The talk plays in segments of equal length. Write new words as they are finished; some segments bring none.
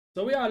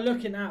So we are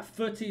looking at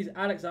Futties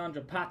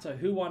Pato,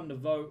 who won the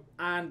vote,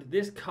 and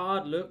this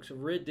card looks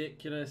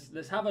ridiculous.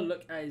 Let's have a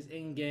look at his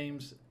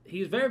in-games.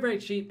 He's very, very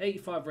cheap,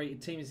 85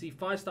 rated team. You see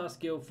 5-star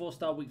skill,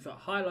 4-star weak foot,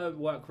 high-low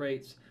work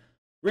rates,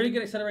 really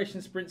good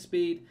acceleration, sprint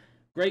speed,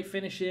 great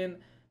finishing,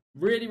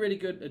 really, really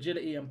good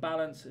agility and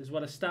balance, as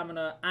well as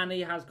stamina, and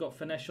he has got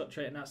finesse shot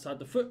trait and outside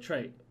the foot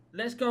trait.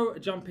 Let's go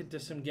jump into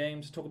some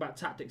games, talk about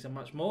tactics and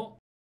much more.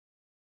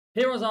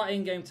 Here is our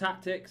in-game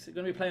tactics. We're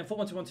going to be playing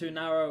 4-1-2-1-2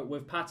 narrow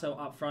with Pato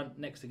up front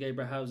next to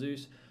Gabriel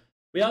Jesus.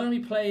 We are going to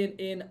be playing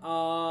in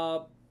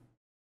our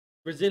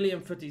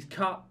Brazilian Futties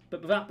Cup. But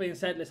with that being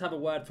said, let's have a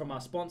word from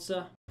our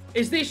sponsor.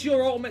 Is this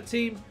your ultimate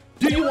team?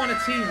 Do you want a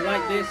team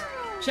like this?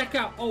 Check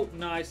out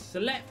NaNNiK,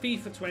 select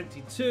FIFA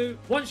 22.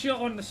 Once you're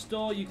on the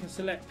store, you can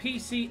select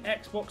PC,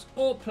 Xbox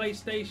or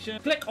PlayStation.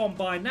 Click on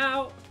Buy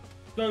Now.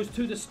 Goes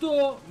to the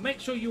store. Make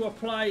sure you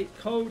apply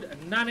code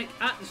NaNNiK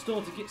at the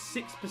store to get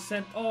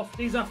 6% off.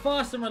 These are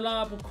fast and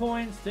reliable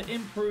coins to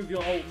improve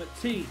your ultimate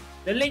team.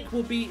 The link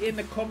will be in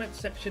the comment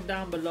section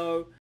down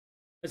below.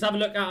 Let's have a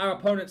look at our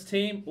opponent's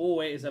team.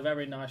 Oh, it is a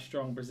very nice,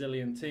 strong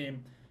Brazilian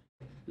team.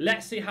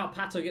 Let's see how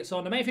Pato gets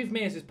on. The main thing for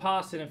me is his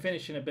passing and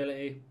finishing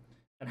ability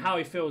and how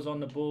he feels on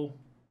the ball.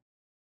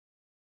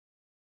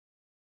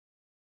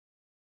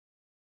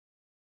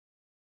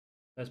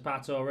 There's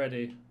Pato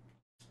already.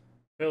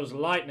 Feels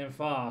lightning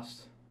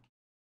fast.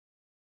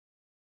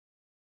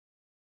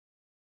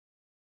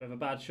 Bit of a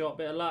bad shot,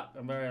 bit of luck.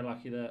 I'm very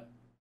unlucky there.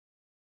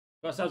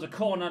 Got ourselves a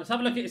corner. Let's have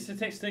a look at his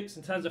statistics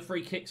in terms of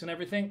free kicks and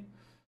everything.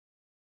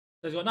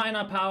 So he's got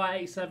 99 power,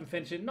 87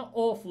 finishing. Not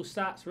awful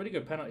stats. Really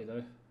good penalty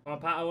though.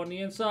 Pato on the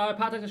inside.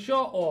 Pato takes a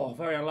shot. Oh,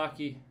 very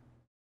unlucky.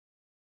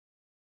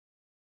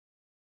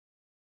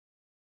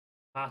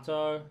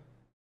 Pato.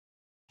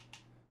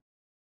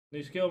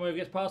 New skill move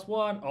gets past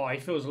one. Oh, he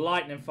feels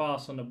lightning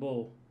fast on the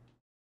ball.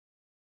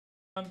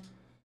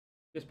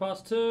 Gets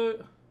past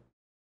two.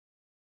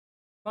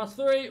 Past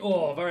three.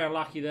 Oh, very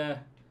unlucky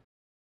there.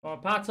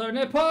 On Pato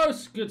near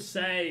post. Good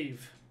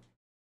save.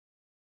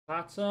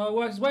 Pato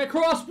works his way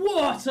across.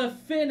 What a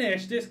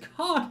finish. This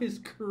card is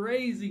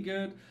crazy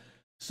good.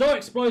 So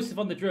explosive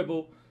on the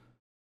dribble.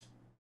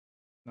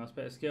 Nice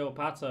bit of skill.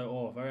 Pato.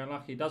 Oh, very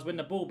unlucky. Does win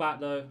the ball back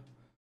though.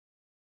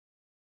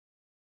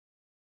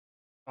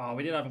 Oh,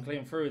 we did have him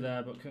clean through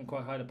there, but couldn't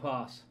quite hide a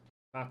pass.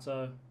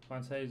 Pato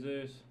finds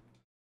Jesus.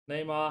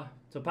 Neymar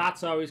to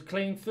Pato, he's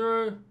clean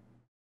through.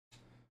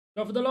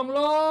 Go for the long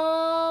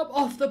lob.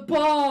 Off the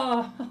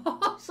bar.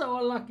 So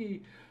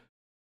unlucky.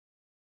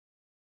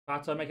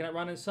 Pato making it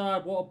run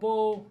inside. What a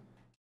ball.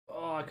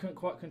 Oh, I couldn't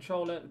quite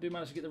control it. We do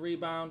manage to get the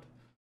rebound.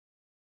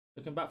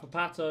 Looking back for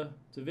Pato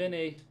to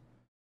Vinny.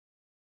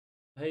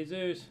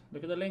 Jesus.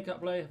 Look at the link up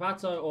play.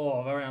 Pato.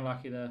 Oh, very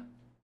unlucky there.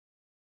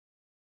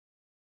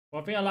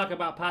 One thing I like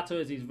about Pato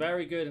is he's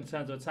very good in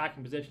terms of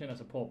attacking positioning.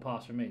 That's a poor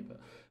pass from me, but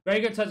very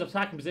good in terms of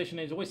attacking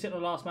positioning. He's always sitting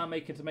on the last man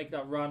to make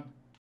that run.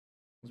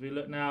 As we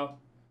look now,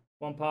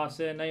 one pass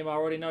in. Neymar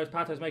already knows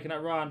Pato's making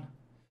that run.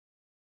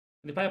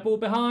 Can he play a ball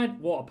behind?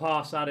 What a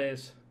pass that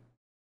is.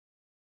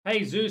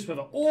 Jesus with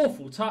an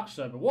awful touch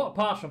though, but what a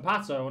pass from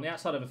Pato on the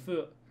outside of the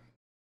foot.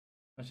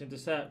 Nice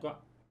intercept. Got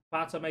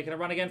Pato making a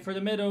run again through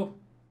the middle.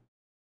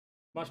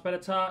 Much better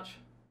touch.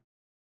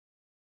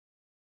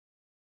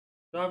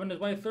 Driving his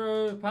way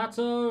through.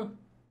 Pato.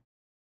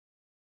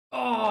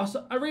 Oh,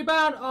 so a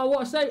rebound. Oh,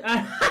 what a save.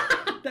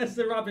 That's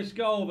the rubbish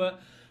goal, but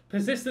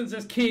persistence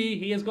is key.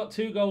 He has got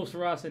 2 goals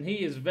for us, and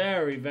he is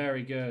very,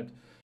 very good.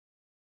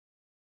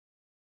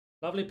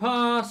 Lovely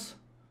pass.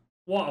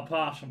 What a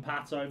pass from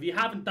Pato. If you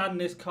haven't done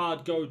this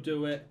card, go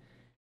do it.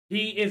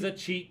 He is a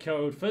cheat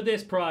code. For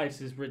this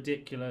price, is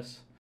ridiculous.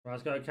 Right,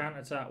 let's go counter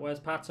attack.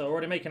 Where's Pato?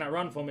 Already making that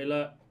run for me,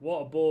 look.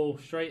 What a ball.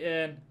 Straight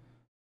in.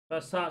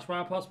 First touch,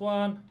 round past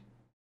one.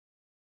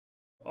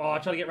 Oh, I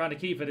tried to get around the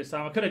keeper this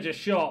time. I could have just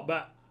shot,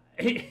 but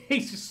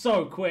he's just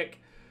so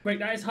quick. Great,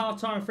 that is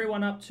half-time.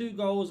 3-1 up. 2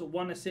 goals,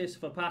 1 assist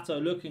for Pato.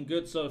 Looking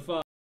good so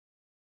far.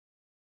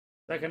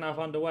 Second half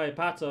underway.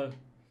 Pato.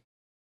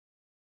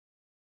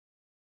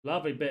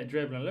 Lovely bit of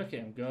dribbling. Look at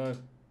him go.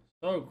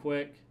 So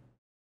quick.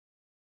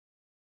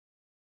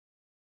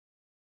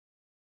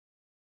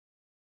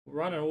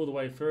 Running all the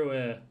way through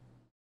here.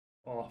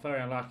 Oh,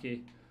 very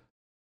unlucky.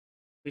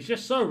 He's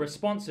just so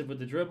responsive with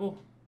the dribble.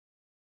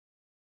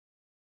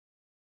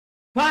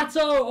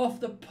 Pato off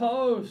the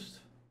post.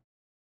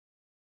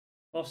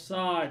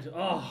 Offside.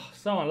 Oh,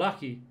 so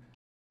unlucky.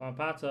 On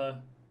Pato.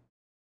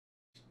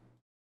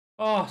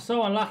 Oh,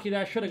 so unlucky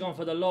there. Should have gone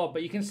for the lob.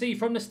 But you can see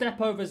from the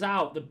step overs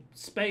out, the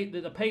space,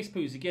 the pace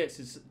boost he gets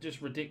is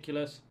just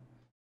ridiculous.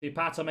 See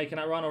Pato making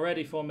that run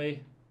already for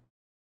me.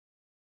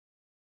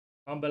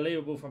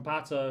 Unbelievable from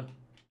Pato.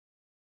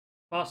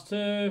 Pass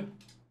 2.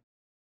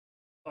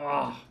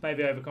 Oh,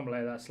 maybe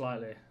overcomplicate that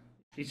slightly.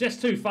 He's just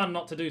too fun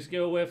not to do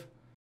skill with.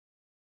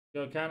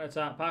 Go counter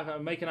attack.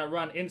 Pato making that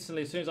run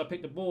instantly as soon as I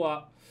pick the ball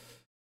up.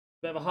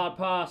 Bit of a hard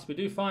pass. We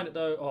do find it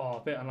though. Oh, a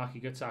bit unlucky.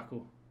 Good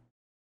tackle.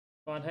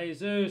 Find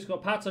Jesus.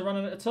 Got Pato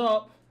running at the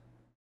top.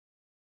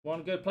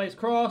 One good place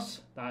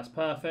cross. That's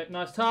perfect.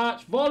 Nice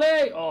touch.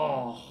 Volley.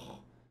 Oh.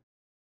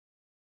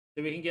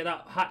 See if we can get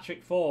that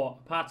hat-trick for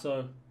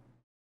Pato.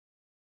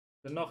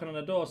 Been knocking on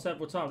the door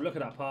several times. Look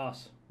at that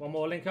pass. One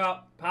more link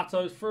up.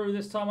 Pato's through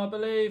this time, I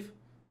believe.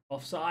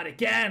 Offside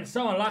again.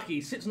 So unlucky.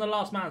 He sits on the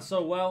last man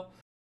so well.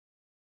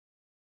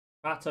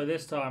 Pato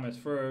this time is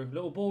through.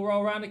 Little ball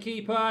roll around the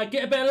keeper.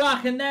 Get a bit of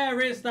luck, and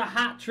there is the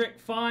hat-trick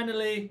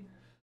finally.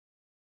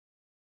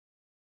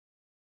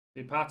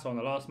 See Pato on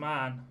the last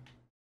man.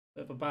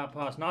 Bit of a bad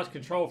pass. Nice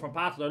control from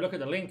Pato though. Look at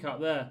the link up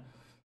there.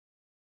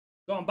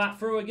 Got him back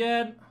through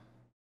again.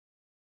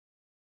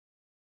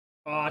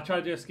 Oh, I tried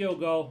to do a skill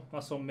goal.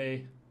 That's on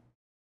me.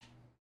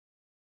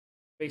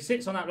 But he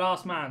sits on that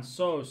last man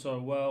so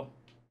well.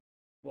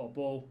 What a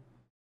ball.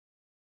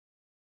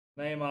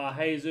 Neymar,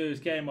 Jesus,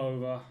 game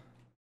over.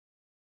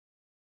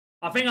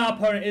 I think our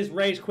opponent is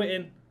rage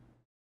quitting.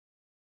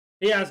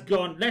 He has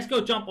gone. Let's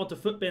go jump onto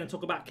Footbin and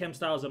talk about chem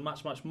styles and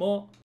much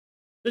more.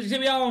 So as you see,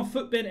 we are on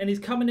Footbin and he's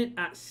coming in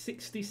at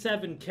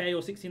 67k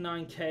or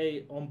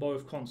 69k on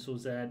both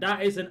consoles there.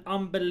 That is an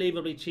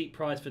unbelievably cheap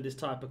price for this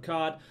type of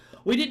card.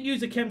 We didn't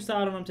use a chem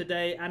style on him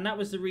today, and that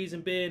was the reason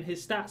being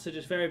his stats are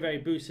just very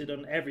boosted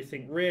on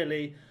everything,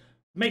 really.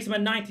 Makes him a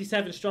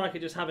 97 striker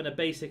just having a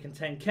basic and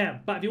 10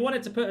 chem. But if you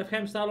wanted to put a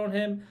chem style on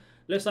him,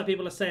 looks like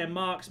people are saying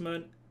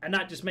marksman, and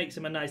that just makes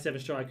him a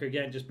 97 striker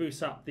again, just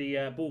boosts up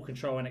the ball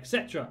control and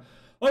etc.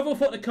 Overall, I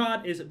thought the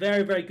card is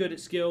very good at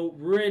skill.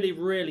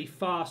 Really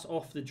fast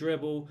off the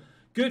dribble.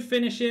 Good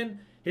finishing.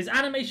 His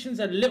animation's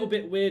a little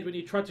bit weird when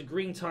you try to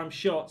green time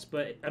shots,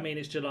 but I mean,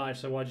 it's July,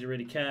 so why do you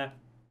really care?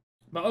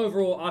 But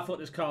overall, I thought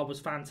this card was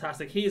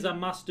fantastic. He is a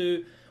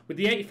must-do. With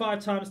the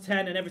 85 times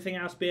 10 and everything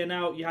else being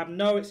out, you have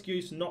no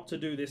excuse not to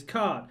do this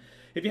card.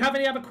 If you have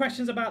any other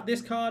questions about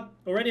this card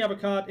or any other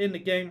card in the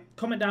game,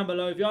 comment down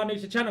below. If you are new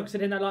to the channel,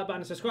 consider hitting that like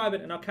button and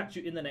subscribing, and I'll catch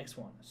you in the next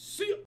one. See ya!